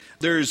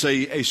There's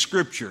a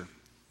scripture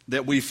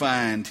that we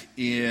find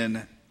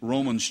in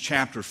Romans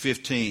chapter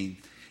 15.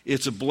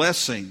 It's a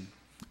blessing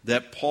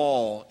that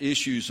Paul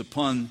issues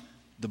upon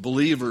the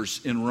believers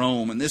in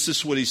Rome. And this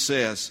is what he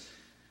says: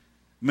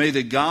 "May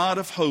the God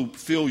of hope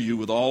fill you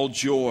with all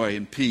joy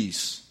and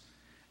peace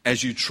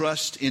as you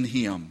trust in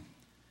him,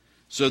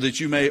 so that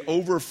you may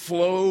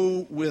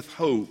overflow with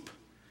hope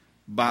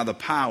by the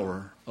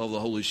power of the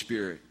Holy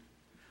Spirit."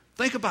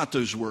 Think about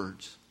those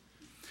words.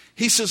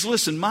 He says,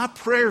 listen, my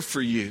prayer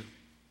for you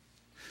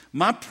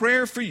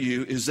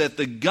is that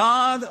the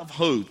God of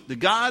hope, the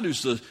God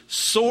who's the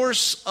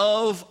source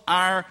of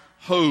our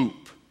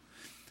hope,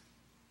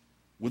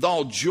 with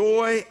all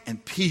joy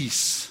and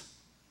peace,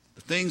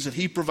 the things that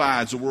he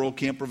provides the world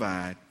can't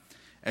provide,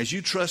 as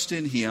you trust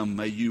in him,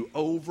 may you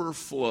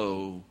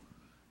overflow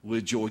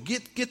with joy.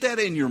 Get that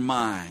in your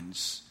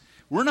minds.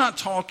 We're not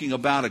talking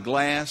about a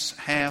glass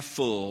half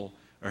full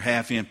or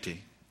half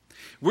empty.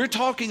 We're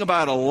talking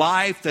about a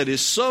life that is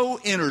so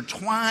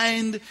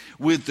intertwined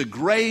with the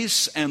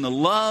grace and the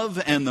love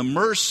and the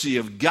mercy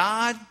of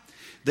God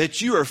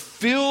that you are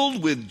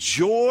filled with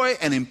joy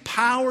and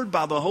empowered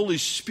by the Holy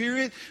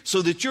Spirit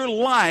so that your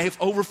life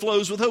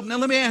overflows with hope. Now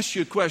let me ask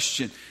you a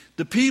question.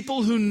 The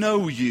people who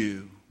know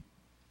you,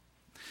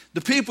 the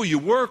people you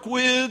work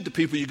with, the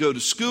people you go to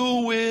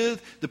school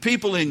with, the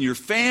people in your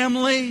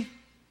family,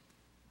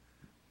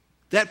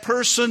 that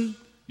person,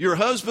 your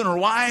husband or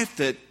wife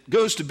that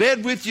goes to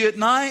bed with you at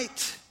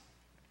night,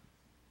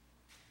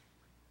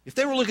 if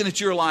they were looking at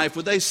your life,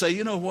 would they say,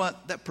 you know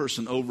what, that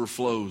person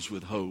overflows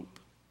with hope?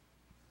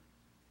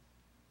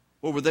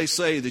 Or would they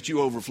say that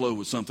you overflow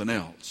with something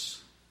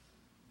else?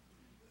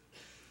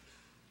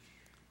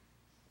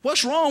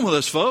 What's wrong with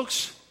us,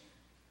 folks?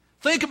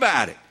 Think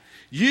about it.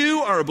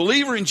 You are a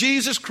believer in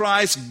Jesus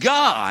Christ.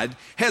 God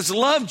has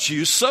loved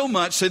you so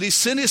much that he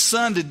sent his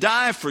son to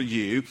die for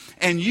you,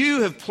 and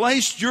you have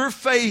placed your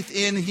faith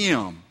in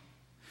him.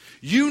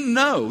 You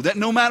know that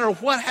no matter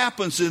what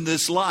happens in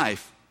this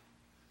life,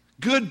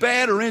 good,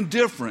 bad, or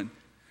indifferent,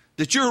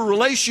 that your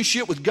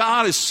relationship with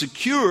God is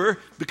secure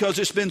because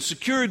it's been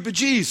secured by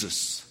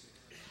Jesus.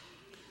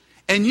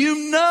 And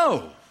you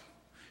know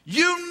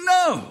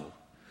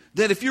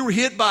that if you were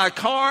hit by a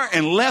car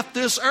and left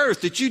this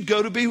earth, that you'd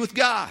go to be with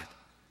God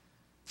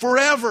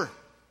forever.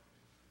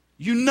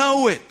 You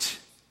know it.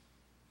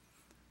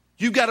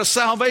 You've got a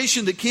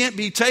salvation that can't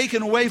be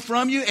taken away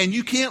from you, and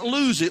you can't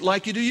lose it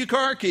like you do your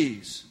car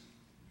keys.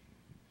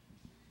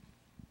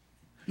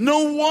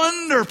 No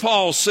wonder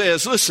Paul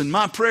says, listen,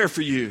 my prayer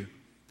for you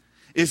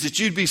is that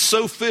you'd be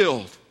so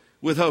filled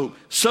with hope,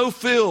 so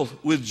filled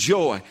with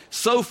joy,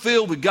 so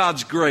filled with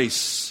God's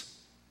grace,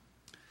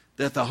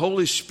 that the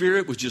Holy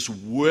Spirit would just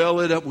well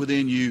it up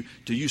within you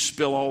till you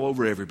spill all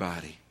over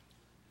everybody.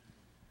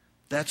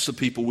 That's the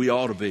people we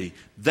ought to be.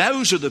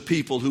 Those are the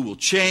people who will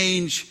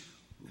change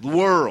the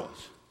world.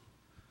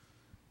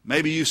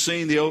 Maybe you've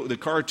seen the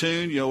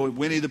cartoon,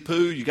 Winnie the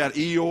Pooh. You got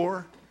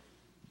Eeyore.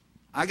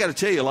 I got to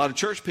tell you, a lot of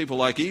church people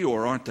like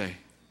Eeyore, aren't they?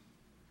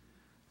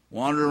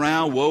 Wander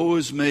around, woe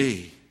is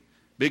me.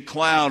 Big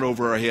cloud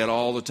over our head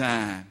all the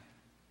time.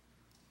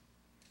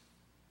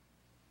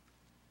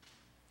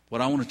 What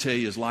I want to tell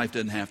you is life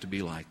doesn't have to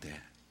be like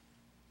that.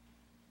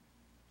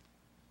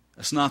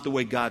 That's not the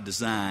way God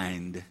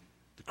designed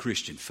the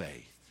Christian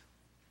faith.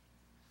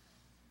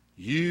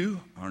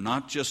 You are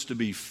not just to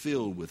be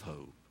filled with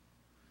hope,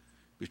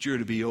 but you're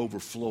to be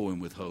overflowing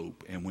with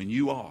hope. And when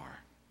you are,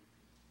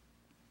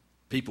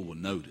 people will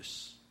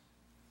notice,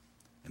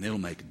 and it'll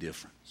make a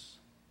difference.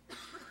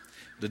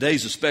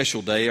 Today's a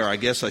special day, or I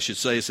guess I should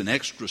say it's an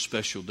extra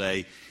special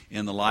day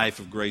in the life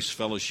of Grace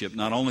Fellowship,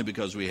 not only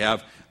because we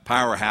have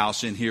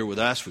Powerhouse in here with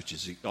us, which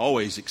is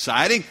always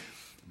exciting,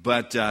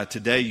 but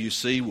today, you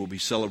see, we'll be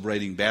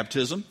celebrating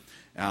baptism.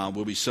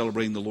 We'll be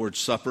celebrating the Lord's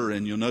Supper,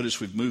 and you'll notice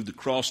we've moved the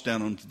cross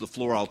down onto the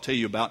floor. I'll tell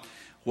you about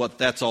what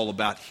that's all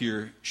about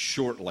here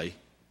shortly.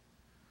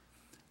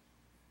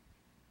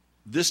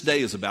 This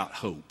day is about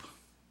hope.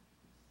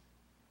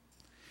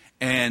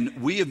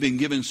 And we have been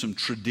given some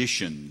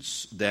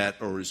traditions that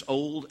are as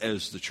old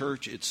as the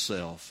church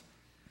itself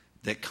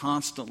that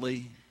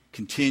constantly,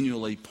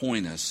 continually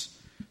point us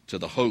to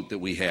the hope that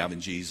we have in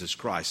Jesus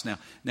Christ.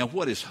 Now,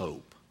 what is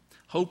hope?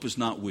 Hope is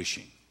not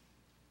wishing.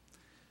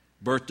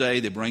 Birthday,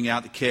 they bring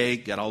out the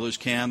cake, got all those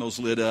candles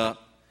lit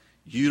up.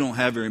 You don't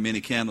have very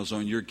many candles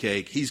on your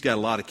cake. He's got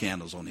a lot of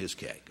candles on his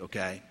cake,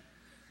 okay?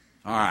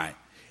 All right.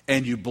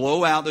 And you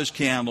blow out those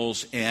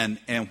candles, and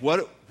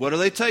what do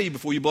they tell you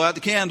before you blow out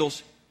the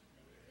candles?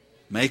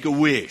 Make a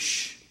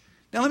wish.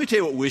 Now, let me tell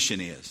you what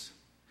wishing is.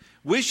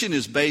 Wishing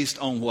is based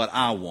on what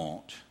I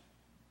want,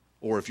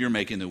 or if you're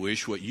making the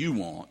wish, what you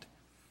want,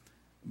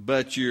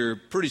 but you're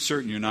pretty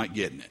certain you're not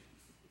getting it.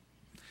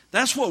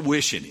 That's what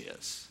wishing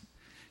is.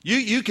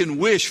 You can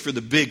wish for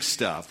the big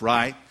stuff,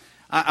 right?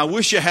 I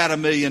wish I had $1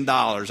 million.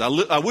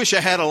 I wish I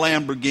had a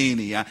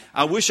Lamborghini.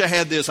 I wish I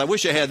had this. I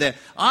wish I had that.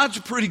 Odds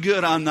are pretty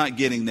good I'm not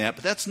getting that,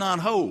 but that's not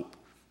hope.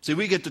 See,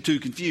 we get the two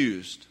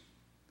confused.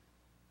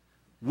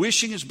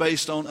 Wishing is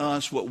based on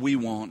us, what we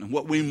want and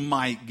what we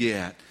might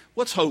get.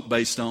 What's hope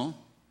based on?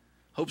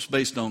 Hope's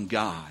based on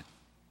God.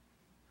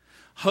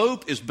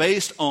 Hope is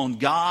based on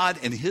God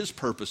and His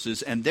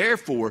purposes, and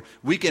therefore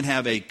we can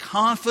have a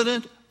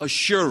confident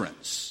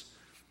assurance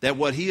that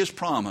what He has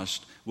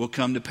promised will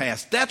come to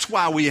pass. That's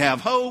why we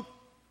have hope.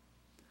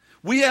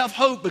 We have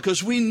hope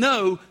because we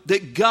know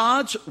that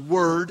God's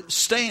word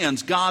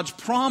stands. God's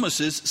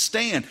promises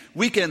stand.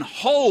 We can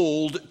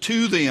hold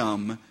to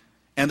them,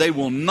 and they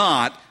will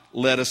not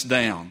let us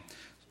down.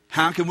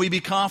 How can we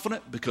be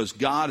confident? Because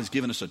God has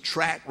given us a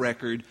track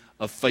record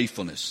of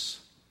faithfulness.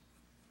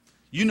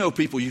 You know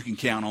people you can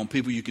count on,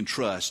 people you can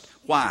trust.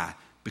 Why?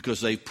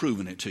 Because they've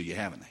proven it to you,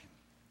 haven't they?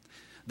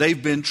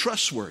 They've been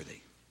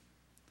trustworthy.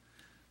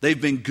 They've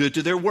been good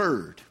to their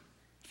word.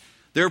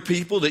 There are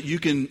people that you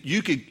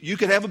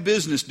could have a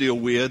business deal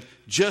with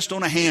just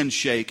on a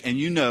handshake, and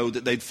you know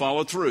that they'd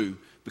follow through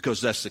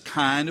because that's the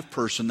kind of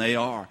person they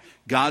are.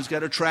 God's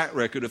got a track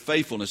record of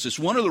faithfulness. It's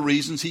one of the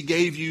reasons He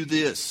gave you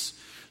this,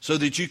 so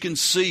that you can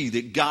see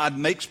that God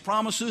makes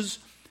promises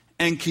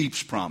and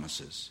keeps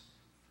promises.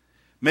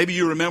 Maybe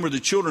you remember the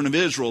children of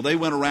Israel. They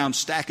went around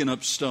stacking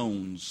up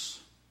stones.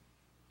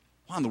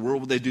 Why in the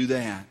world would they do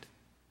that?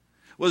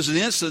 Well, there's an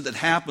incident that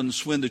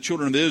happens when the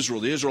children of Israel,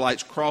 the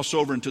Israelites, cross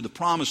over into the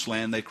Promised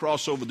Land. They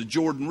cross over the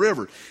Jordan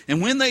River.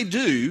 And when they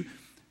do,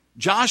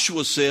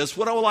 Joshua says,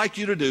 what I would like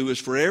you to do is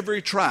for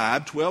every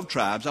tribe, 12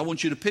 tribes, I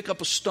want you to pick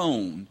up a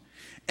stone.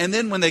 And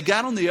then when they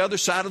got on the other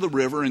side of the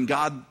river and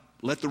God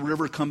let the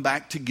river come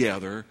back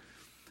together,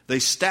 they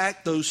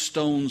stacked those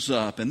stones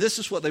up. And this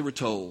is what they were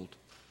told.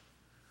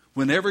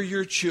 Whenever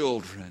your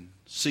children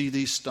see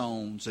these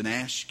stones and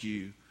ask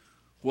you,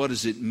 what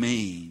does it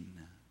mean?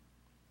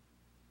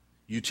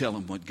 You tell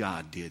them what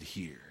God did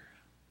here.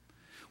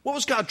 What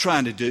was God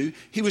trying to do?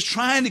 He was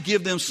trying to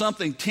give them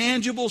something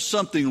tangible,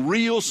 something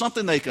real,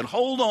 something they could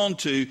hold on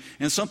to,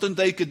 and something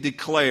they could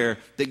declare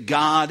that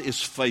God is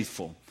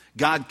faithful.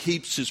 God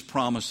keeps His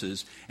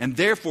promises, and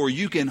therefore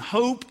you can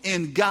hope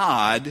in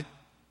God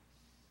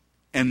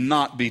and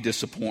not be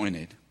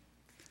disappointed.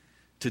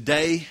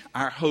 Today,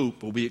 our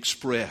hope will be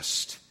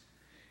expressed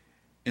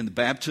in the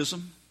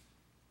baptism.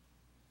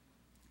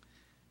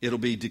 It'll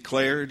be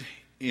declared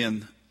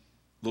in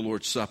the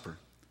Lord's Supper.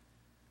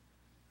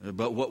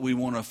 But what we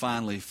want to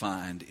finally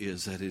find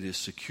is that it is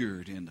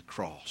secured in the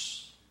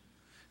cross.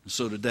 And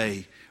so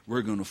today,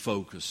 we're going to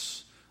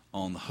focus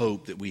on the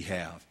hope that we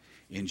have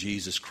in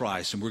Jesus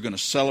Christ. And we're going to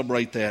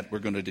celebrate that. We're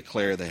going to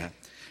declare that.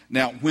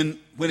 Now, when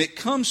it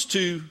comes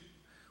to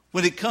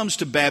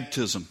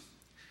baptism,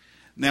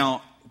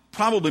 now,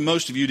 probably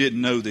most of you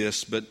didn't know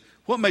this, but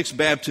what makes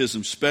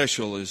baptism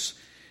special is,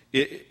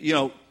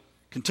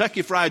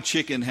 Kentucky Fried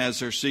Chicken has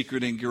their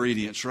secret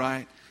ingredients,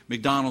 right?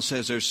 McDonald's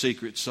has their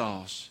secret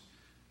sauce.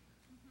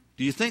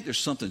 Do you think there's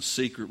something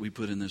secret we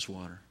put in this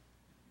water?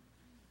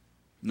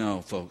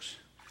 No, folks.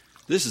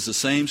 This is the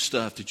same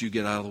stuff that you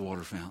get out of the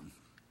water fountain.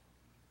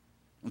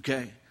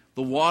 Okay?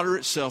 The water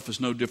itself is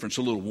no different. It's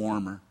a little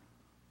warmer.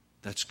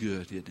 That's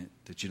good, isn't it,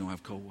 that you don't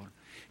have cold water?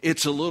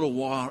 It's a little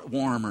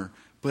warmer,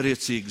 but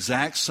it's the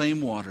exact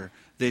same water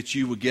that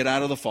you would get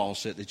out of the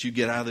faucet, that you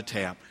get out of the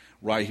tap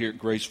right here at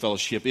Grace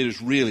Fellowship. It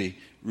is really,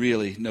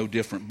 really no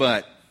different.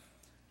 But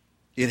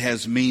it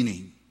has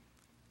meaning,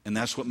 and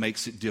that's what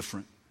makes it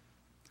different.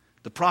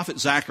 The prophet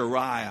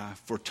Zechariah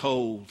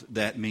foretold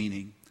that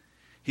meaning.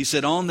 He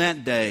said, on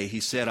that day, he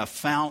said, a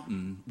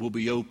fountain will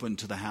be opened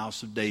to the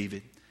house of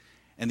David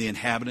and the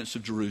inhabitants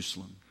of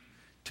Jerusalem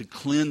to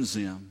cleanse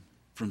them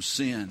from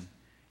sin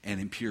and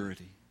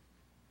impurity.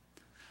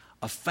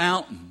 A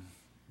fountain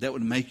that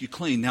would make you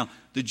clean. Now,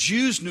 the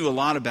Jews knew a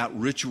lot about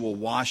ritual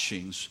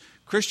washings.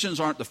 Christians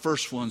aren't the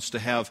first ones to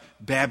have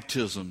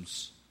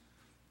baptisms.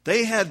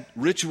 They had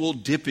ritual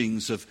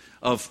dippings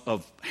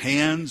of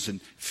hands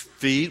and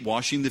feet,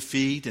 washing the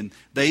feet, and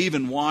they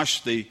even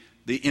washed the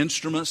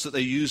instruments that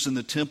they used in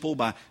the temple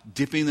by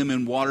dipping them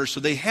in water.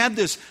 So they had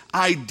this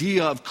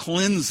idea of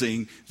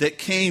cleansing that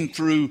came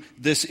through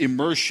this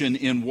immersion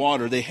in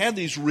water. They had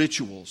these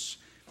rituals.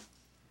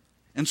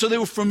 And so they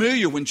were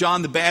familiar when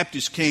John the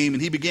Baptist came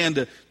and he began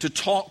to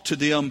talk to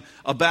them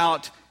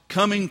about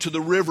coming to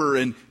the river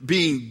and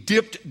being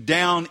dipped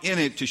down in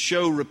it to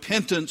show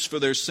repentance for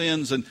their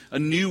sins and a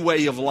new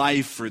way of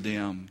life for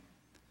them.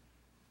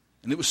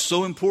 And it was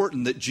so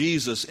important that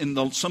Jesus, in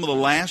some of the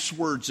last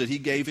words that he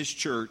gave his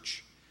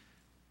church,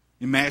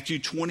 in Matthew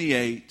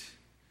 28,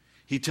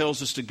 he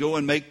tells us to go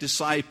and make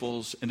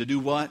disciples and to do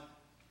what?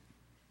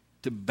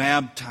 To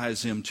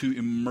baptize them, to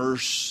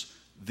immerse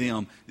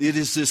them. It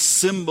is this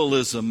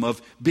symbolism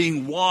of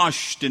being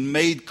washed and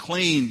made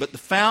clean. But the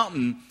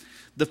fountain,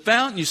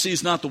 you see,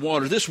 is not the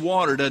water. This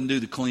water doesn't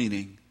do the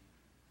cleaning.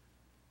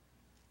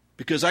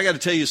 Because I got to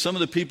tell you, some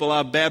of the people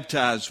I've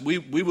baptized, we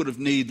would have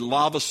needed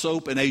lava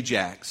soap and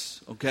Ajax,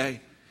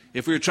 okay?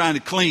 If we were trying to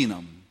clean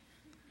them.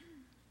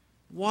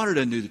 Water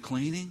doesn't do the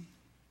cleaning.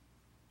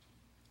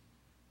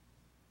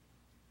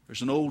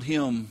 There's an old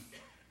hymn.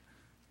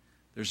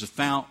 There's a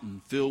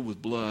fountain filled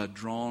with blood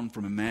drawn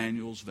from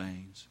Emmanuel's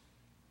veins.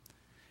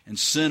 And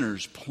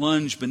sinners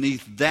plunge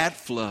beneath that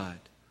flood,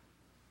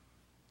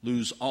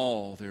 lose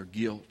all their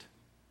guilt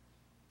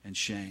and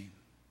shame.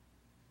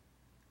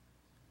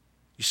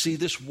 You see,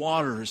 this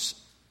water,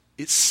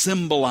 it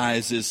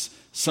symbolizes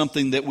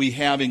something that we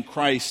have in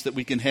Christ that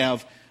we can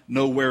have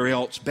nowhere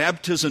else.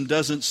 Baptism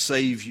doesn't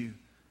save you,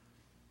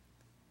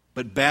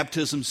 but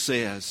baptism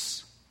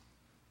says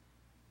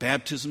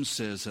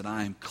that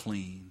I am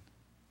clean.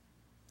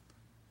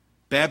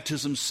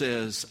 Baptism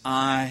says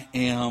I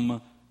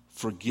am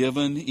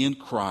forgiven in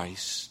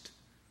Christ,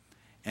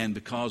 and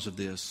because of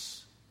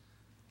this,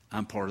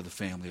 I'm part of the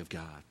family of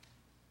God.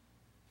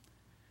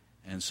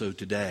 And so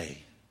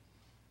today,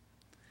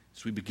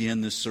 as we begin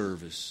this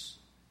service,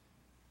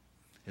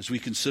 as we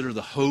consider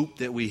the hope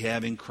that we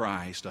have in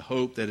Christ, a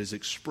hope that is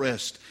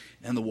expressed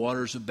in the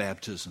waters of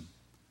baptism,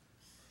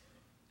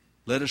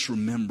 let us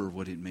remember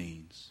what it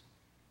means.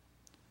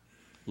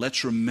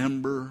 Let's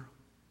remember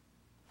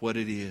what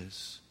it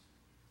is,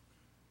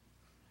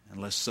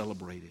 and let's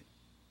celebrate it.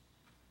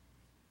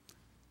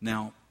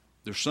 Now,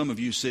 there's some of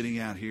you sitting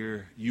out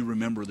here, you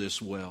remember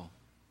this well.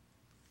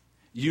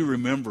 You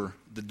remember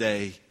the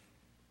day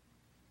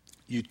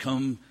you'd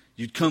come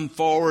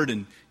forward,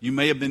 and you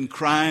may have been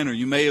crying, or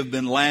you may have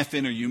been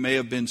laughing, or you may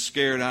have been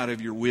scared out of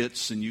your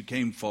wits, and you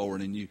came forward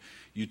and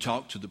you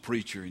talked to the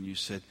preacher and you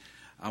said,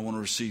 I want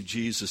to receive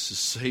Jesus as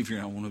Savior,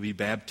 and I want to be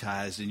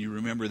baptized. And you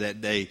remember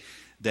that day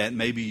that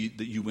maybe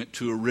that you went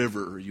to a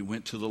river, or you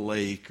went to the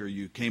lake, or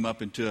you came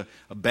up into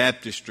a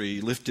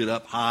baptistry, lifted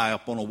up high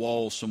up on a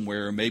wall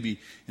somewhere, or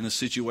maybe in a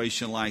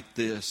situation like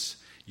this.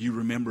 You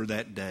remember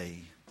that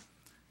day.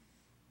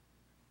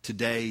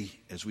 Today,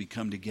 as we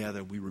come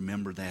together, we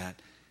remember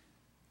that.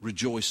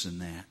 Rejoice in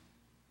that.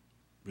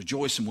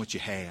 Rejoice in what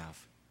you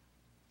have.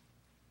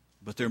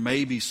 But there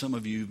may be some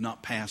of you who've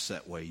not passed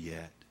that way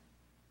yet.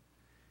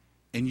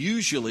 And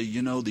usually,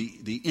 you know,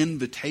 the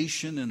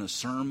invitation in a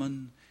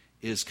sermon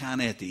is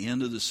kind of at the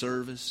end of the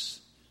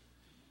service.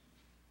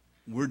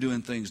 We're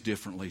doing things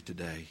differently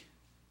today.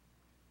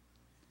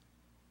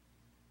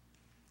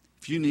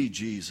 If you need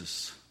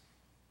Jesus,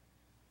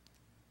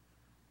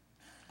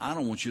 I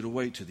don't want you to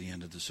wait to the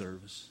end of the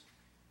service.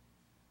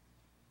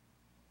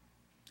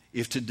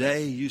 If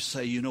today you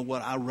say, you know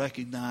what, I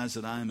recognize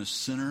that I am a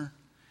sinner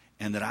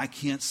and that I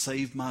can't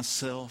save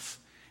myself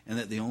and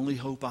that the only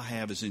hope I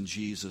have is in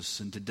Jesus.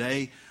 And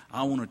today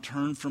I want to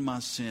turn from my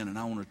sin and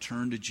I want to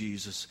turn to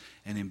Jesus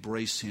and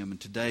embrace Him. And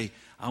today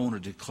I want to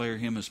declare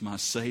Him as my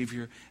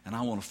Savior and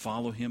I want to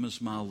follow Him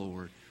as my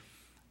Lord.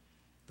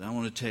 Then I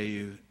want to tell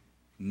you,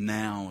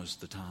 now is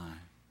the time.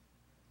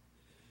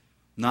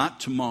 Not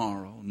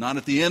tomorrow, not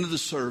at the end of the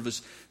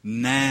service.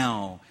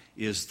 Now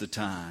is the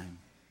time.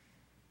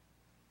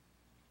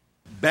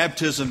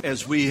 Baptism,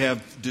 as we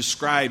have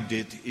described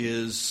it,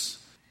 it's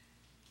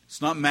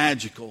not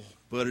magical,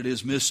 but it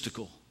is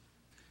mystical.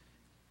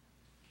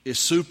 It's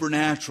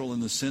supernatural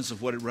in the sense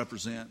of what it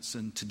represents.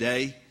 And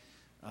today,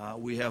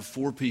 we have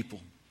 4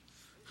 people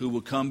who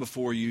will come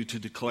before you to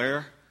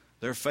declare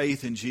their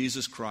faith in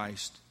Jesus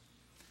Christ.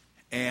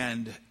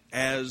 And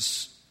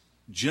as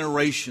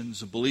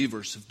generations of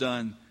believers have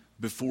done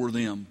before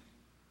them,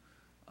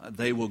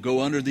 they will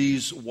go under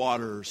these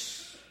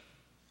waters,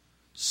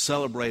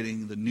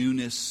 celebrating the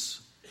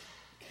newness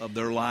of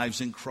their lives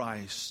in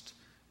Christ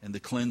and the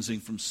cleansing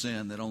from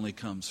sin that only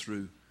comes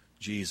through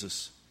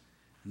Jesus.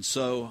 And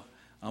so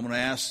I'm going to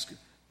ask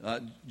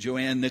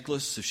Joanne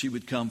Nicholas if she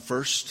would come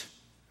first.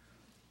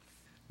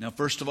 Now,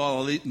 first of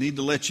all, I need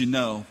to let you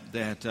know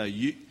that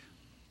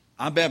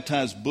I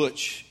baptized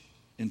Butch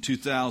in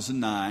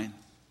 2009.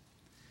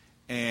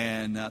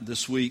 And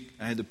this week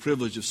I had the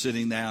privilege of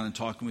sitting down and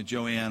talking with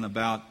Joanne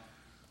about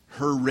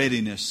her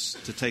readiness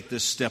to take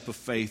this step of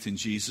faith in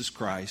Jesus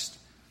Christ.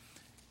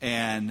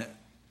 And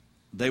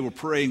they were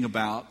praying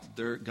about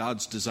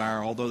God's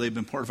desire, although they've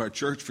been part of our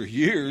church for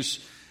years,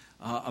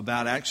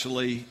 about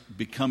actually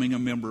becoming a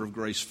member of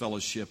Grace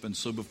Fellowship. And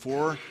so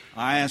before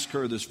I ask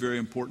her this very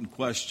important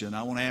question,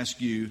 I want to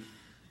ask you,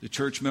 the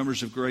church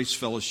members of Grace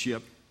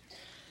Fellowship,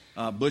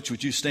 Butch,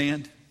 would you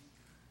stand?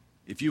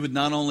 If you would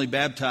not only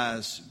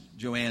baptize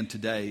Joanne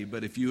today,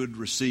 but if you would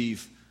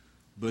receive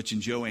Butch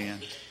and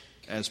Joanne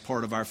as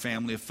part of our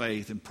family of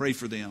faith and pray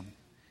for them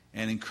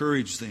and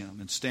encourage them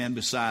and stand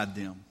beside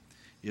them.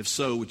 If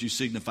so, would you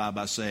signify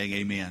by saying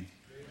amen?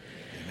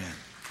 Amen.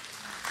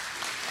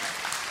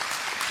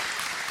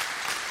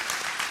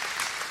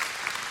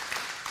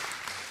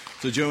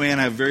 So, Joanne,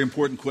 I have a very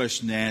important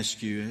question to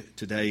ask you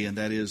today, and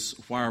that is,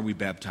 why are we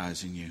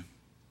baptizing you?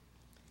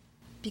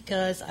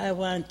 Because I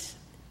want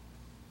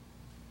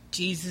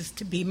Jesus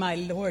to be my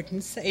Lord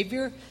and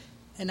Savior,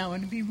 and I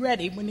want to be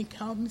ready when He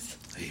comes.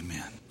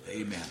 Amen.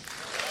 Amen.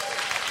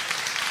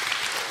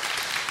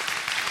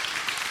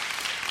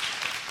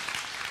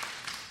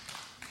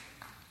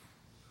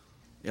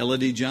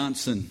 Elodie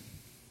Johnson,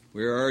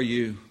 where are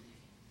you?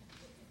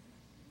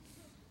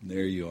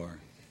 There you are.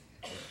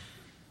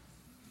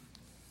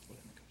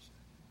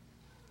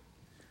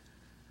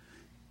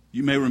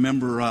 You may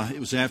remember it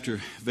was after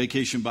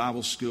Vacation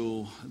Bible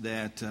School,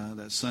 that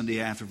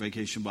Sunday after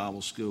Vacation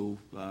Bible School,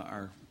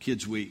 our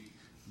Kids Week,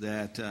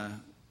 that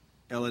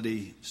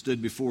Elodie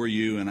stood before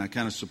you, and I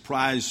kind of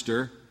surprised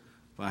her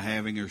by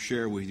having her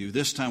share with you.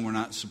 This time we're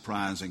not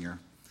surprising her.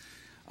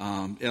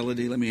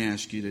 Elodie, let me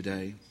ask you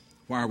today,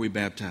 why are we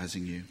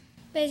baptizing you?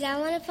 Because I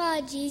want to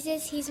follow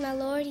Jesus. He's my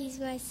Lord. He's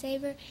my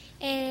Savior.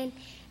 And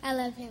I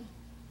love him.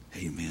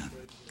 Amen.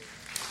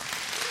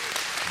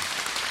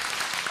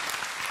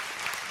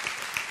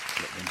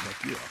 Let them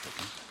help you out.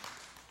 Okay?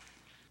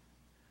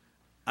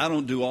 I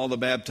don't do all the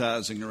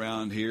baptizing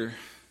around here.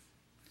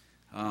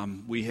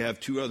 We have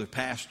two other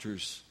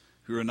pastors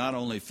who are not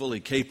only fully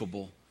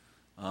capable,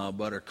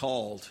 but are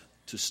called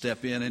to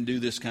step in and do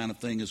this kind of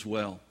thing as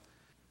well.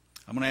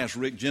 I'm going to ask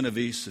Rick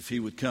Genovese if he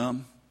would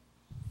come.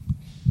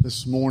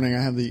 This morning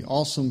I have the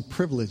awesome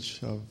privilege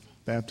of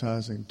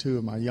baptizing two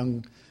of my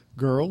young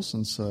girls,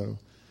 and so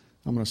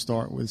I'm going to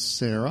start with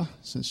Sarah,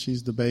 since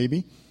she's the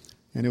baby.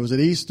 And it was at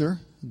Easter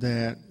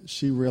that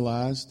she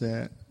realized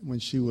that when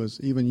she was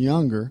even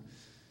younger,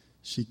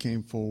 she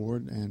came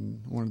forward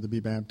and wanted to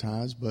be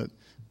baptized, but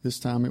this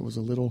time it was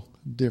a little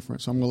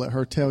different. So I'm going to let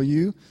her tell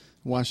you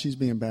why she's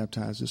being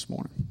baptized this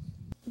morning.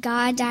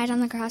 God died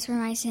on the cross for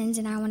my sins,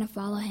 and I want to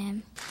follow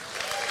him.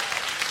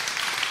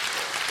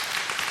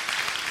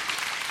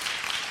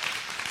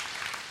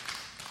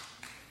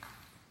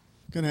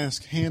 I'm going to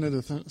ask Hannah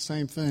the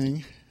same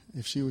thing,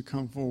 if she would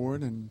come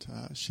forward. And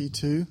she,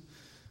 too,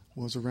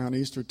 was around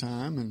Easter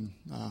time, and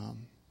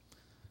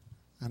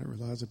I didn't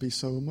realize it'd be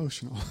so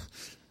emotional.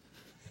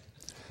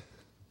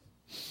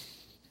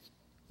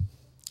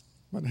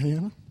 But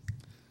Hannah,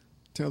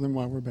 tell them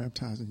why we're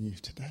baptizing you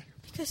today.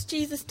 Because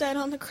Jesus died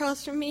on the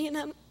cross for me, and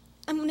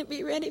I'm going to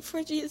be ready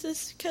for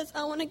Jesus because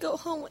I want to go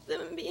home with them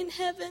and be in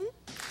heaven.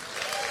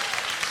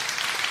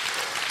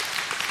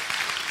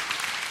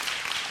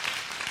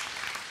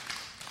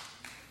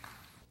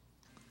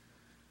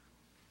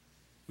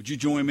 Would you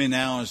join me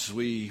now as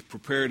we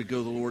prepare to go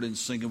to the Lord in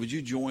singing? Would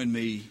you join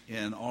me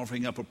in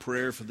offering up a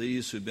prayer for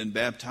these who've been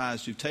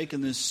baptized, who've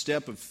taken this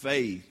step of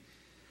faith?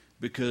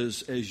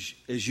 Because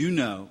as you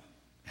know,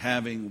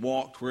 having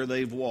walked where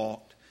they've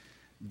walked,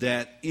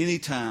 that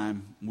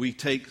anytime we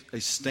take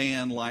a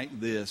stand like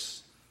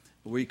this,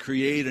 we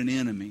create an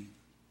enemy.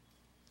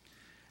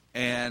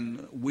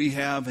 And we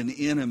have an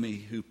enemy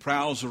who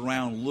prowls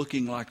around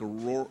looking like a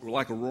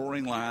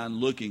roaring lion,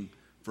 looking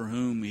for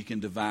whom he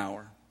can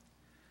devour.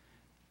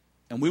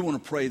 And we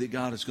want to pray that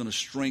God is going to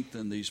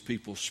strengthen these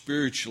people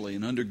spiritually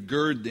and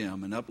undergird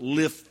them and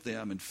uplift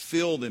them and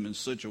fill them in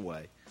such a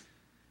way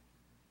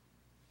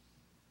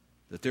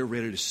that they're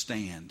ready to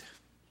stand,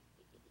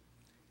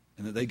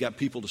 and that they got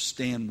people to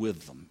stand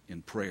with them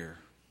in prayer.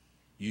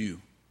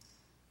 You.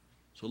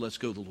 So let's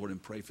go to the Lord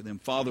and pray for them.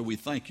 Father, we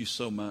thank you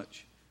so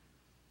much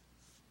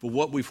for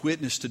what we've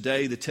witnessed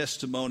today, the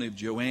testimony of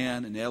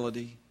Joanne and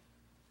Elodie,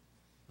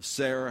 of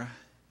Sarah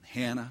and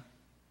Hannah.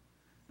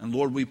 And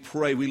Lord, we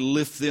pray, we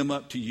lift them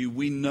up to you.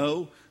 We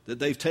know that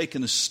they've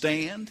taken a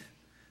stand,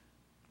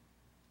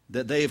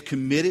 that they have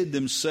committed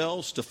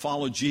themselves to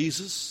follow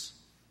Jesus.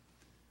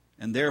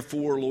 And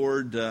therefore,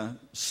 Lord,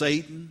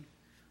 Satan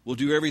will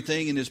do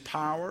everything in his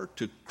power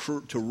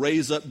to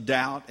raise up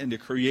doubt and to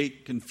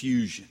create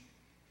confusion.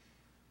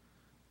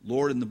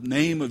 Lord, in the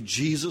name of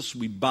Jesus,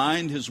 we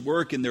bind his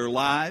work in their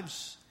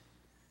lives,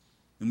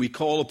 and we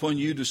call upon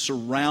you to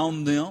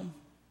surround them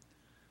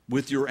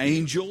with your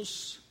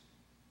angels,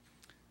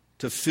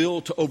 to fill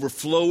to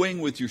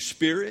overflowing with your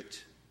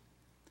Spirit,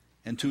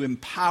 and to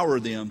empower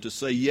them to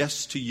say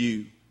yes to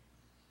you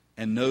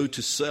and no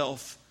to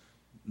self,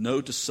 no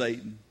to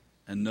Satan,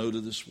 and no to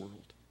this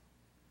world.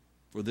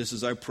 For this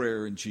is our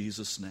prayer in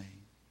Jesus'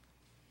 name.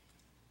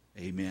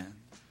 Amen.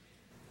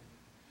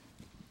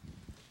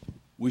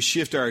 We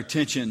shift our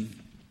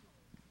attention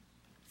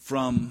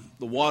from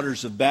the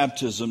waters of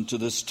baptism to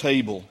this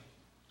table.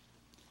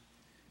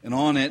 And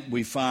on it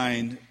we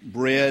find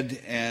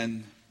bread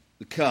and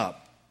the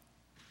cup.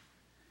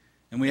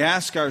 And we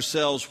ask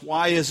ourselves,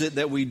 why is it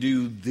that we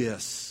do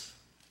this?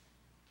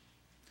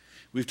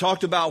 We've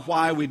talked about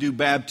why we do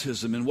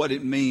baptism and what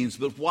it means,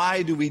 but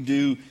why do we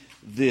do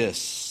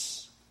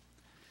this?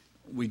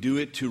 We do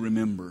it to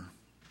remember.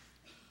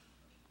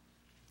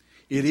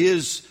 It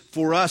is,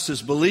 for us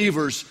as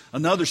believers,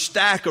 another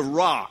stack of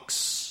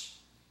rocks.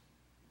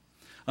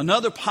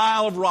 Another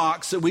pile of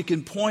rocks that we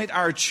can point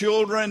our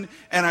children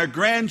and our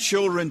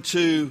grandchildren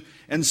to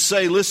and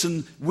say,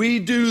 listen, we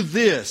do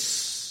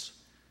this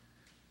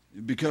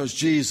because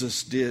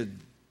Jesus did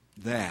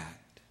that.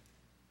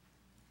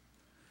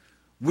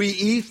 We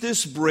eat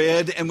this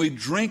bread and we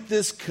drink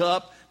this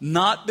cup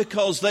not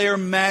because they are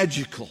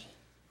magical,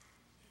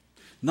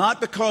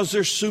 not because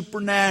they're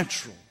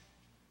supernatural,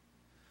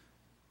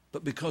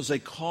 but because they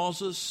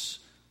cause us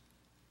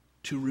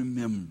to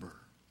remember.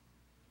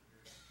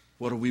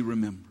 What do we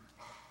remember?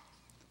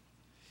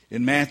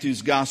 In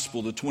Matthew's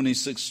Gospel, the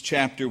 26th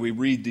chapter, we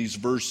read these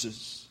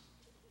verses.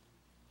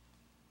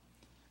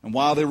 And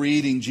while they were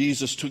eating,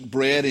 Jesus took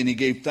bread and he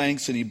gave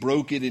thanks and he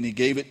broke it and he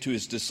gave it to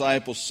his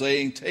disciples,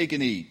 saying, "Take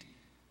and eat.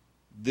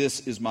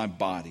 This is my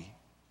body."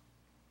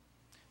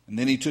 And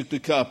then he took the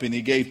cup and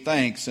he gave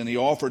thanks and he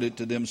offered it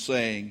to them,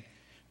 saying,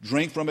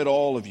 "Drink from it,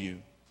 all of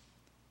you.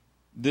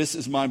 This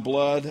is my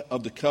blood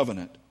of the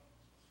covenant,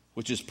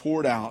 which is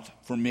poured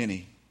out for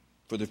many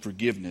for the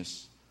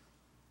forgiveness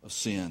of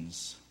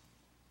sins.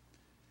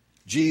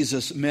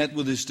 Jesus met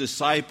with his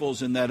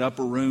disciples in that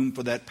upper room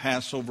for that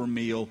Passover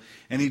meal,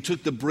 and he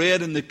took the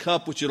bread and the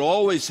cup, which had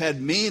always had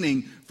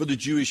meaning for the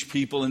Jewish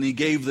people, and he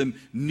gave them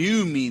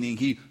new meaning.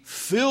 He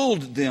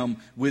filled them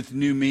with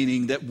new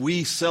meaning that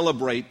we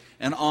celebrate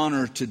and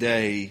honor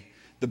today.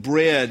 The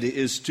bread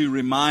is to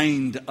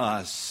remind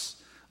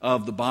us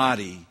of the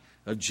body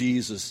of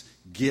Jesus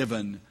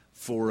given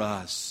for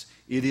us.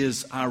 It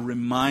is our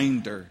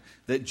reminder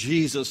that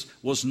Jesus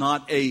was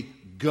not a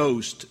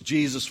ghost.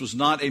 Jesus was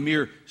not a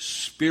mere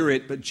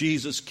spirit, but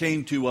Jesus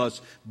came to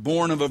us,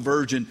 born of a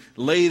virgin,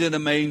 laid in a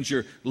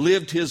manger,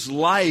 lived his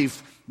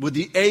life with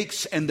the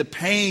aches and the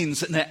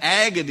pains and the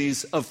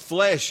agonies of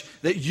flesh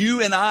that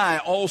you and I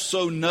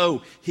also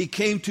know. He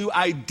came to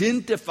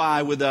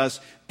identify with us,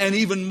 and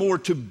even more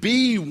to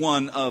be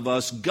one of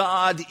us,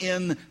 God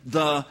in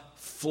the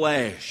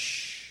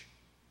flesh.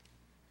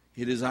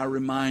 It is our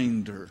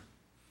reminder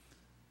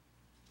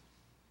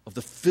of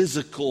the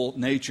physical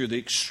nature, the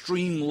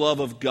extreme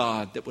love of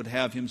God that would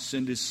have him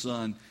send his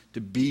Son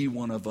to be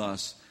one of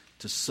us,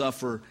 to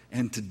suffer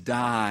and to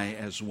die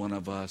as one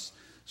of us,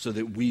 so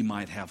that we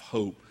might have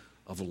hope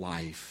of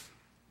life.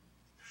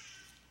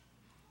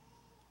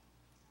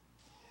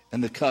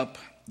 And the cup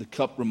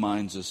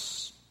reminds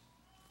us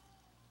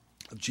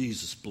of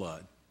Jesus'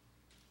 blood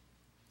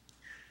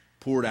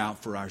poured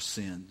out for our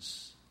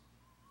sins.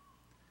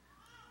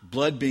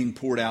 Blood being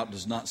poured out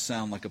does not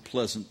sound like a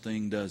pleasant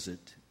thing, does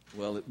it?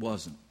 Well, it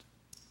wasn't.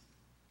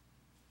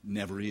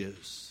 Never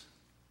is.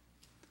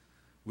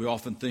 We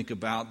often think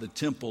about the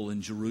temple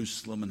in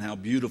Jerusalem and how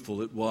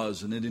beautiful it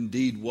was, and it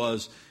indeed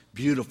was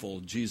beautiful.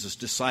 Jesus'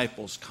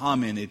 disciples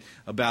commented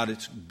about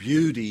its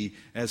beauty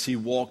as he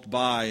walked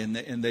by, and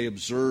they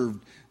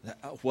observed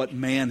what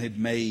man had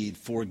made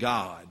for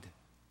God.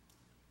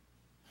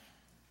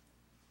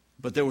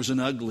 But there was an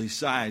ugly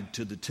side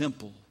to the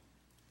temple.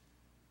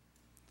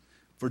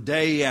 For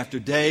day after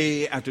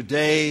day after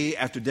day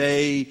after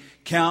day,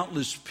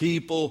 countless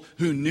people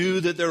who knew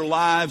that their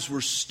lives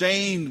were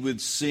stained with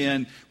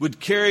sin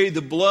would carry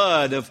the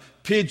blood of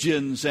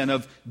pigeons and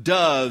of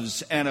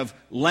doves and of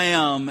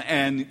lamb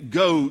and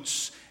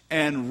goats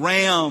and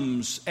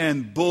rams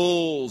and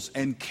bulls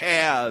and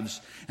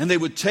calves. And they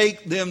would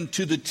take them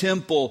to the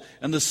temple,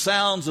 and the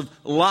sounds of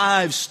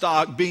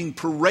livestock being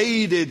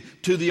paraded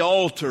to the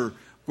altar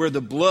where the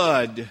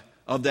blood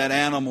of that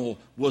animal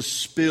was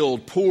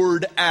spilled,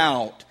 poured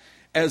out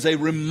as a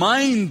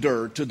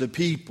reminder to the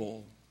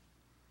people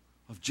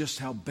of just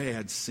how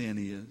bad sin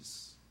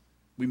is.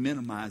 We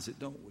minimize it,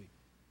 don't we?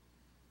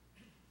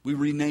 We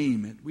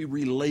rename it. We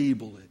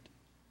relabel it.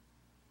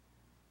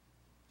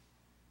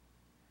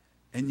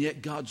 And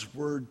yet God's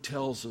Word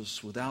tells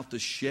us without the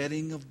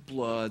shedding of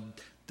blood,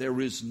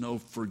 there is no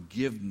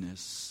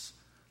forgiveness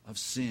of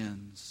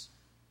sins.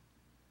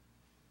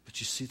 But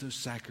you see, those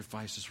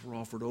sacrifices were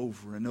offered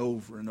over and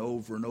over and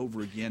over and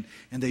over again,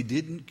 and they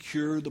didn't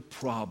cure the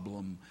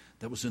problem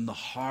that was in the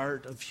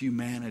heart of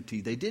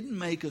humanity. They didn't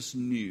make us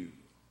new.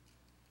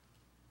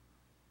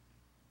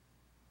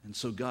 And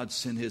so God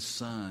sent his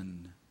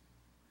Son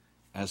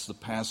as the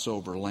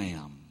Passover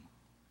lamb,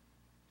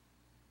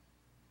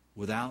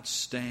 without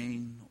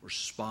stain or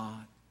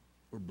spot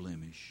or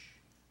blemish,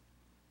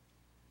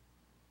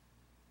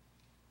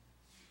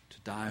 to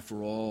die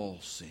for all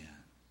sin,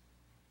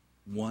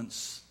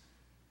 once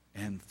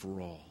and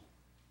for all.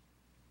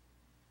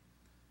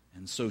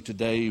 And so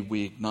today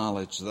we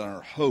acknowledge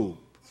that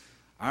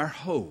our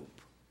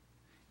hope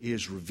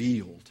is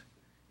revealed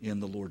in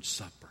the Lord's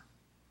Supper.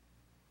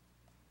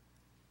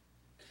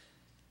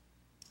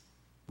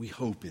 We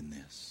hope in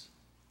this.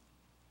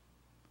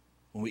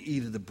 When we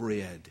eat of the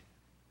bread,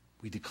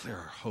 we declare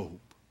our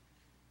hope.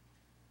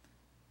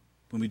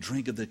 When we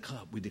drink of the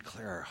cup, we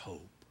declare our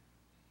hope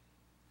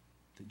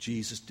that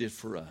Jesus did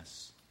for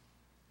us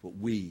what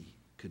we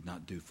could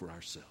not do for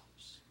ourselves.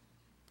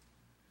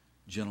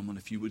 Gentlemen,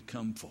 if you would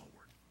come forward.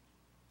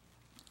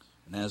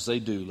 And as they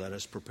do, let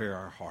us prepare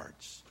our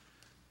hearts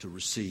to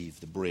receive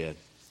the bread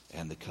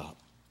and the cup.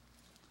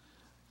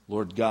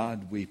 Lord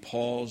God, we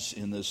pause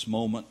in this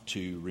moment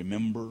to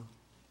remember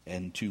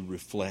and to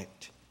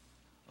reflect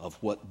of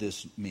what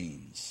this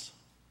means.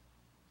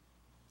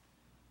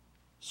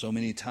 So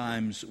many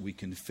times we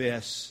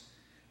confess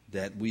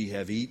that we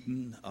have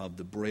eaten of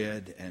the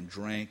bread and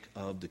drank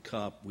of the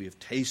cup. We have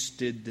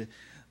tasted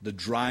the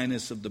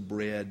dryness of the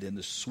bread and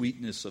the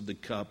sweetness of the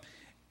cup.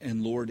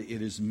 And Lord,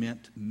 it has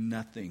meant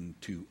nothing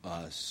to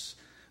us.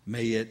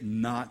 May it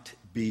not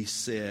be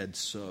said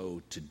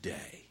so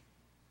today.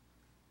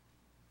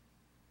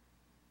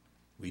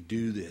 We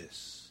do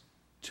this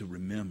to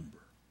remember.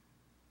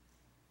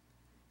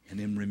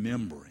 And in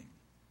remembering,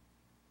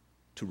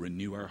 to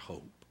renew our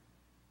hope.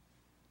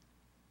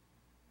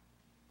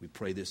 We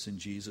pray this in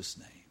Jesus'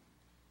 name.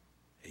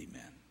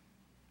 Amen.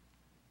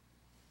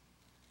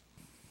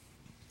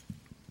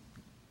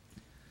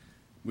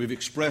 We've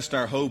expressed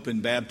our hope in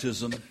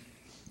baptism.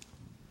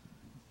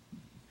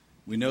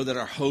 We know that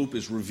our hope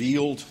is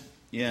revealed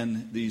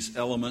in these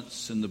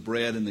elements, in the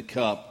bread and the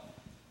cup.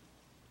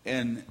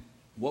 And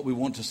What we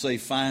want to say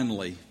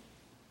finally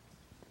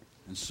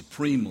and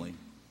supremely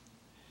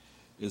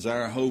is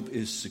our hope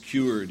is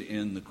secured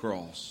in the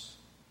cross.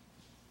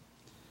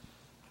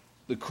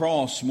 The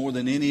cross, more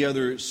than any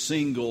other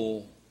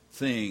single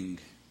thing,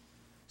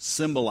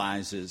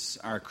 symbolizes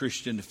our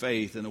Christian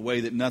faith in a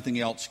way that nothing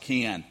else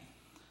can.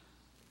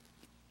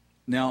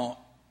 Now,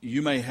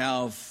 you may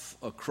have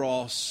a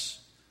cross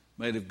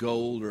made of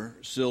gold or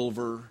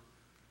silver.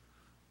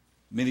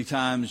 Many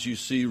times you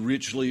see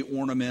richly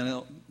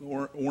ornamented,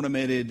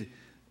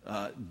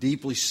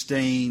 deeply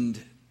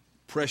stained,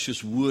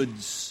 precious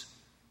woods.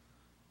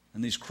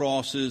 And these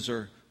crosses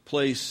are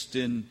placed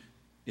in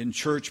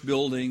church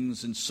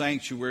buildings and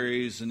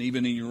sanctuaries and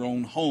even in your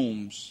own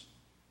homes.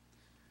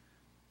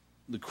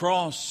 The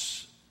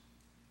cross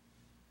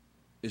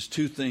is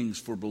two things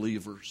for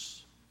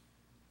believers.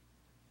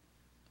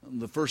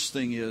 The first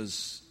thing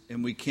is,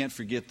 and we can't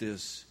forget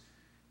this,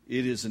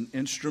 it is an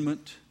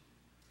instrument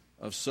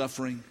of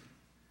suffering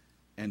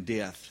and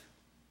death.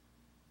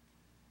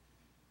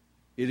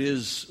 It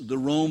is the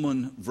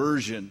Roman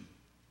version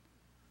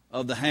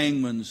of the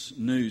hangman's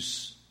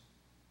noose,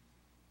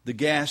 the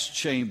gas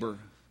chamber,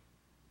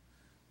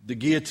 the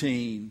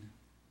guillotine.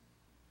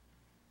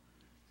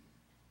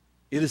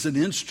 It is an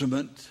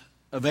instrument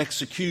of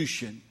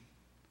execution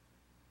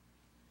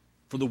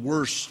for the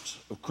worst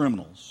of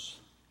criminals.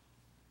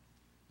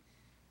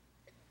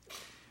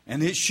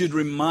 And it should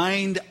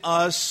remind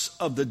us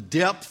of the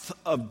depth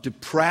of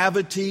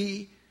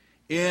depravity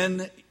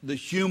in the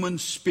human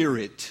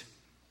spirit,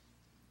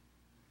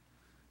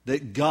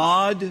 that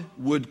God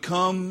would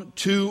come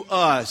to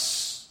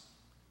us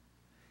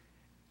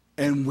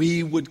and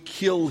we would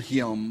kill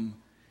him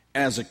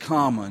as a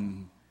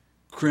common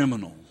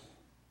criminal.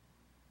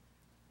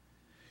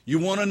 You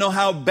want to know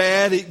how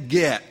bad it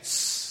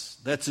gets?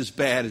 That's as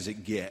bad as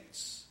it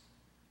gets.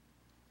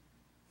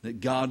 That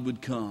God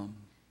would come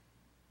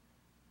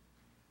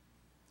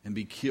and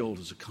be killed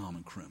as a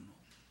common criminal.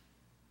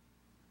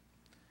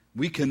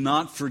 We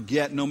cannot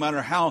forget, no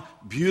matter how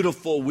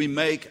beautiful we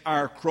make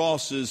our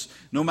crosses,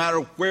 no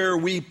matter where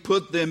we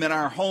put them in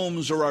our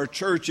homes or our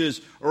churches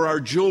or our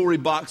jewelry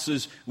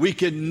boxes, we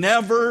can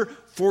never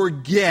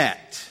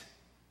forget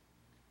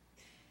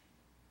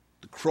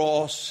the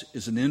cross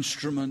is an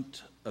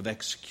instrument of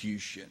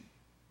execution.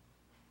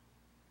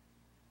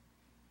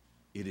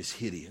 It is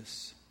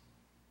hideous.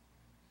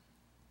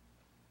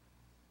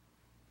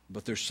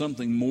 But there's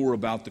something more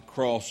about the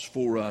cross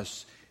for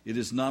us. It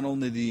is not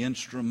only the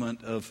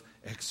instrument of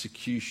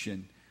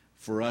execution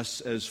for us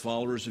as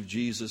followers of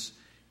Jesus,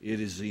 it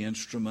is the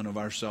instrument of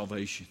our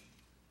salvation.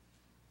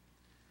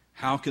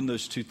 How can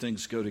those two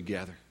things go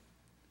together?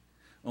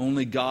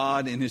 Only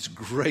God in His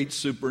great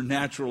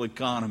supernatural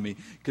economy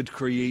could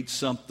create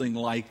something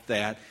like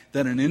that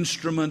an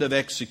instrument of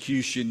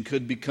execution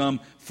could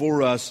become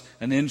for us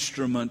an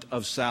instrument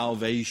of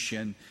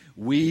salvation.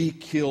 We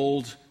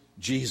killed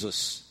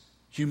Jesus,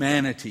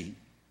 humanity.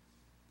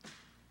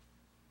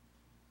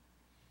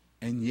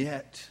 And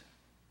yet,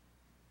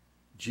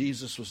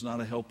 Jesus was not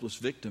a helpless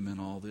victim in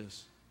all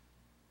this.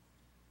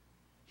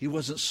 He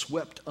wasn't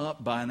swept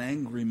up by an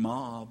angry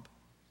mob.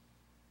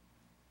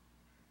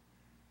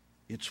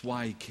 It's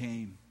why He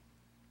came.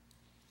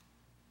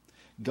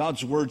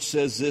 God's Word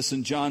says this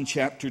in John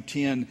chapter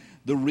 10,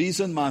 "The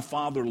reason my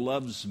Father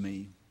loves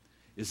me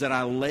is that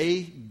I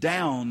lay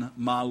down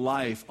my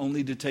life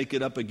only to take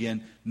it up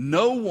again.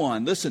 No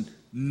one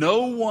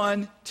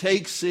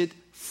takes it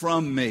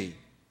from me,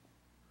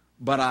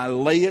 but I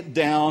lay it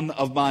down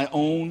of my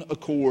own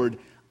accord.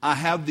 I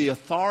have the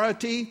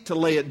authority to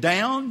lay it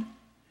down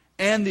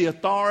and the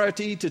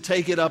authority to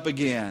take it up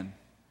again.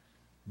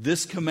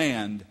 This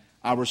command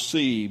I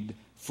received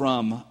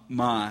from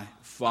my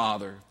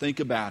Father."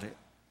 Think about it.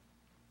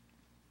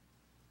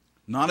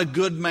 Not a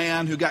good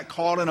man who got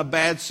caught in a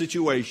bad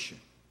situation,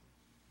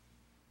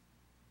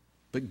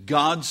 but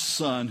God's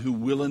Son who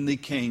willingly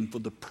came for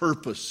the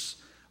purpose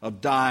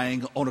of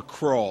dying on a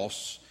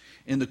cross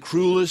in the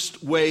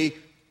cruelest way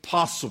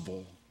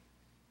possible,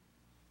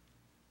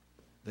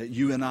 that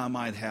you and I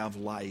might have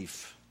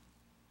life.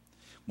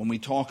 When we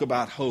talk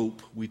about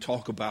hope, we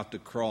talk about the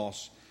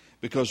cross,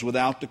 because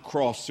without the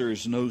cross there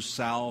is no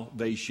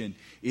salvation.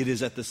 It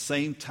is at the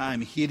same time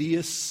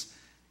hideous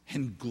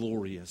and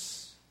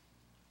glorious.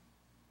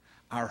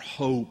 Our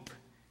hope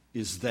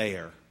is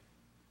there.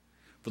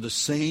 For the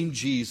same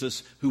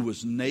Jesus who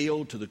was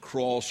nailed to the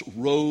cross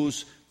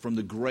rose from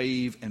the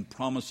grave and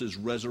promises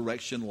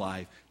resurrection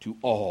life to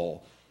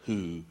all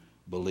who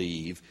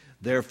believe.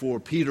 Therefore,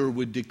 Peter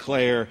would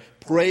declare,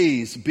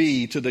 "Praise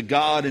be to the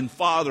God and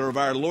Father of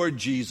our Lord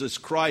Jesus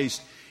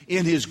Christ.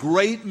 In His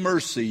great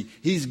mercy,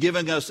 He's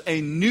giving us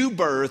a new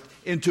birth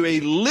into a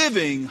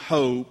living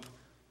hope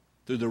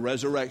through the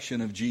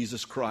resurrection of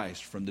Jesus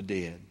Christ from the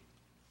dead."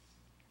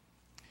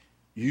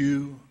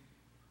 You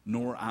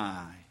nor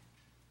I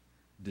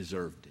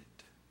deserved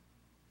it.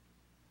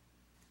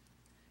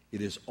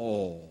 It is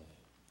all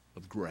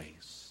of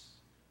grace,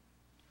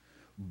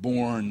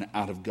 born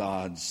out of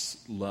God's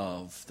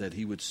love, that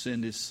He would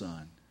send His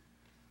Son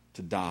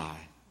to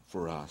die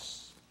for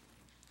us.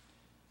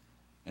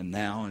 And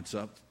now it's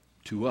up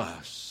to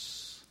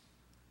us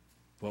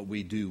what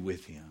we do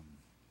with him.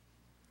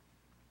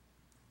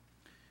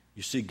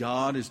 You see,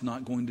 God is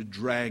not going to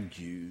drag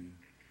you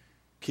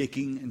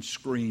kicking and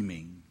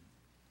screaming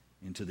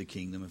into the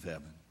kingdom of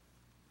heaven.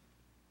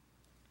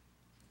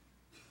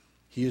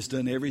 He has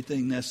done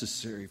everything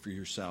necessary for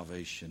your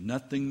salvation.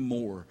 Nothing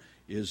more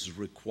is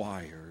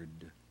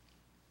required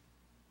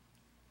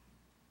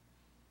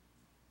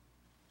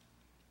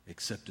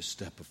except a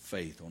step of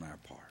faith on our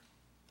part.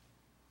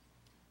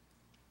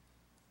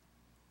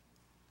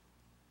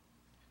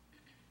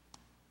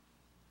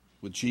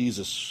 With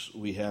Jesus,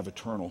 we have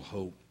eternal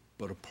hope,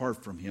 but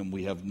apart from him,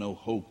 we have no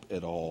hope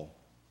at all.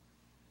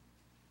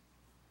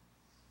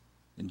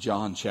 In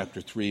John chapter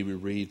 3, we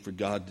read, "For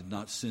God did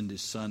not send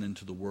his Son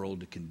into the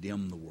world to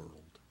condemn the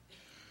world,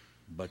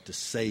 but to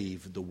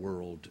save the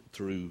world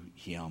through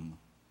him.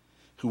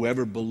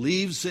 Whoever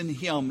believes in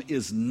him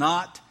is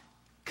not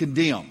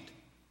condemned."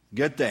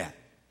 Get that.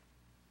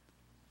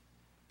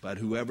 "But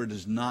whoever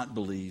does not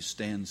believe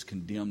stands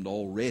condemned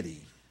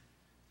already,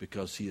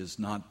 because he has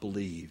not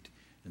believed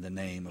in the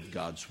name of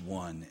God's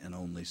one and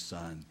only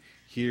Son."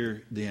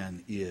 Here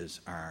then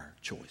is our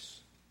choice.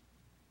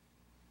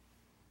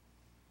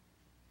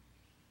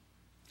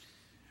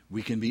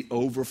 We can be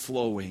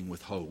overflowing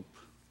with hope,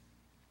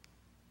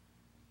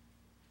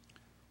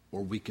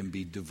 or we can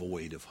be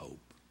devoid of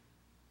hope.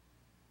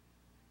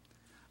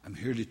 I'm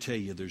here to tell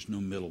you there's no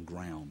middle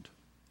ground.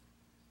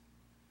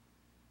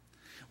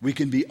 We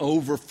can be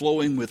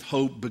overflowing with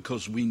hope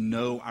because we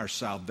know our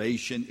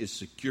salvation is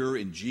secure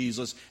in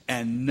Jesus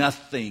and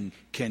nothing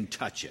can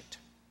touch it.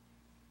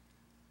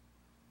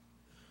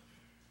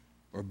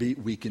 Or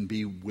we can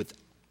be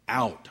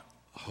without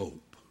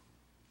hope.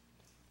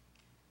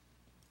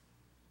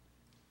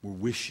 We're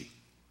wishing,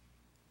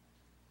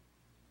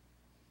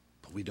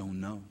 but we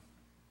don't know.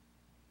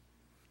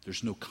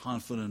 There's no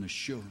confident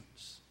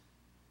assurance,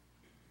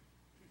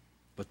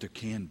 but there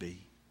can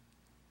be.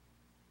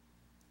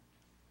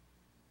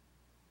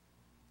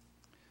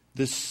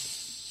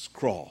 This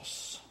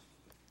cross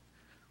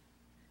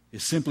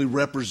is simply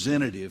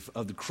representative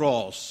of the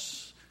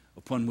cross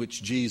upon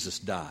which Jesus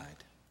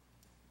died.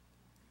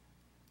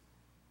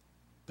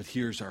 But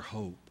here's our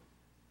hope.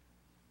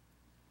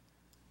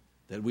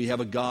 That we have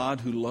a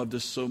God who loved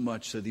us so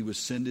much that he would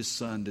send his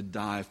Son to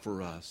die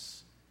for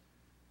us.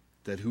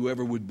 That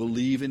whoever would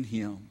believe in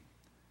him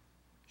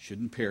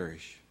shouldn't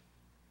perish,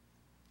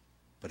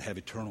 but have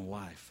eternal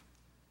life.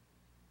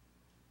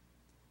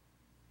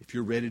 If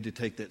you're ready to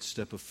take that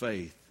step of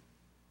faith,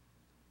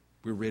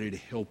 we're ready to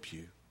help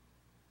you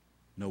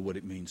know what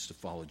it means to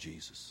follow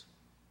Jesus.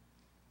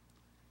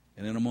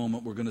 And in a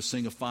moment, we're going to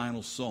sing a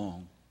final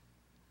song.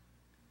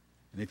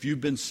 And if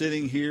you've been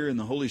sitting here and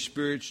the Holy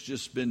Spirit's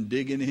just been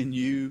digging in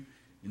you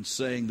and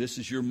saying, this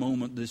is your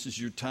moment, this is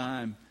your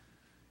time,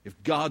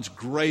 if God's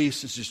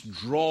grace is just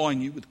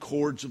drawing you with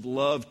cords of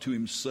love to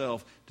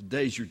himself,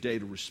 today's your day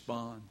to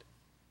respond.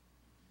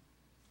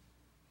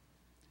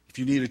 If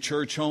you need a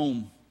church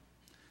home,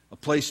 a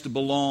place to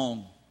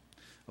belong,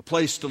 a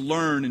place to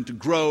learn and to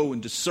grow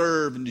and to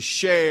serve and to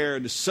share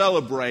and to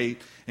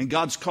celebrate, and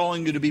God's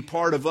calling you to be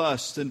part of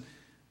us,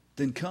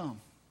 then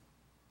come.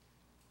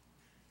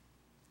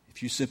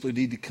 If you simply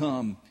need to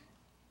come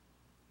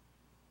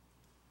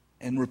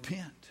and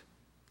repent.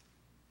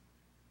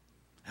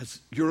 As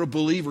you're a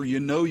believer, you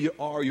know you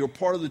are. You're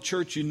part of the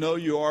church, you know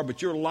you are,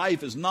 but your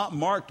life is not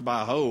marked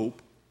by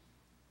hope,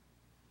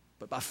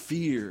 but by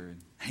fear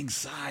and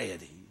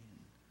anxiety.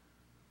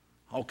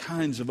 All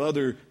kinds of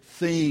other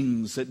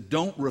things that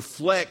don't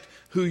reflect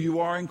who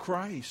you are in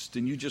Christ,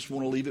 and you just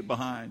want to leave it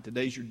behind.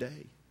 Today's your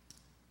day.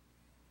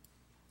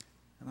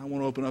 And I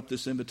want to open up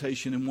this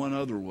invitation in one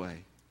other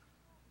way.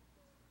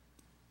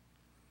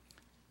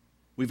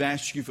 We've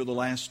asked you for the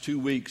last 2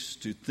 weeks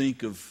to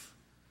think of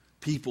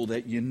people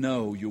that you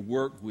know, you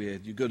work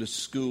with, you go to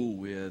school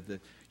with,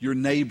 your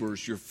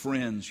neighbors, your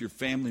friends, your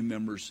family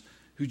members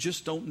who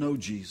just don't know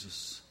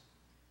Jesus.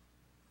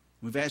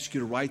 We've asked you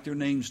to write their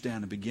names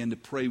down and begin to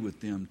pray with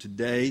them.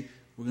 Today,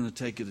 we're going to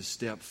take it a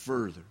step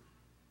further.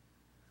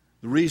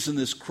 The reason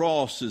this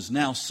cross is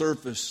now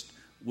surfaced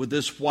with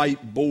this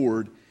white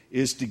board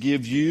is to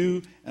give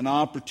you an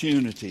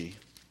opportunity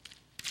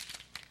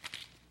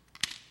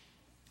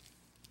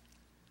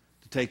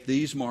to take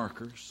these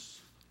markers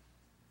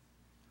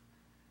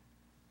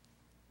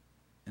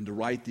and to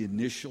write the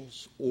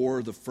initials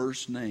or the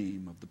first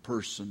name of the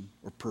person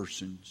or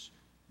persons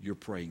you're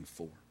praying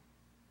for.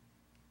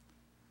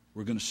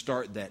 We're going to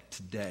start that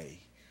today.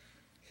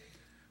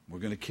 We're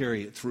going to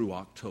carry it through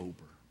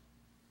October.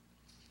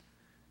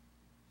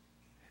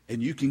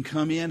 And you can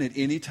come in at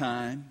any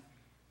time,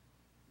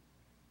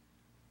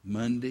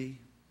 Monday,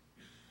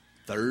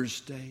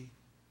 Thursday,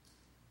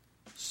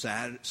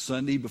 Saturday,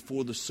 Sunday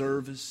before the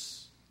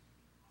service,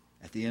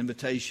 at the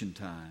invitation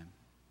time.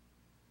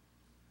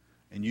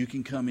 And you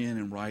can come in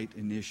and write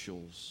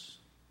initials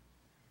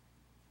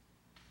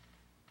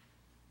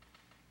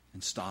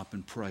and stop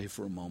and pray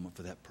for a moment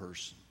for that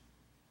person.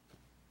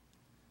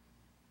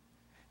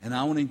 And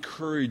I want to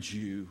encourage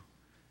you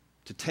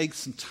to take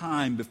some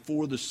time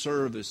before the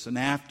service and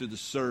after the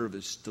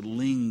service to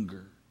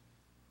linger.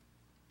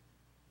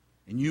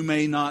 And you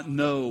may not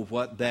know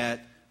what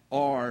that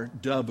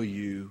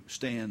RW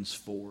stands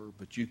for,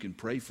 but you can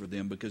pray for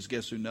them, because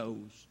guess who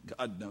knows?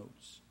 God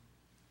knows.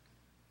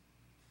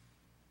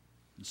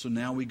 And so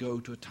now we go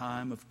to a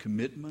time of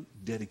commitment,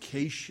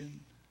 dedication,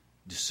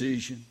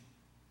 decision,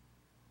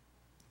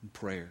 and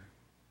prayer.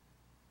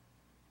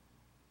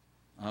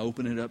 I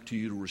open it up to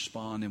you to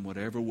respond in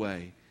whatever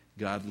way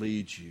God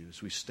leads you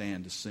as we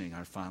stand to sing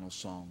our final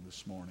song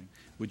this morning.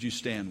 Would you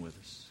stand with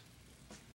us?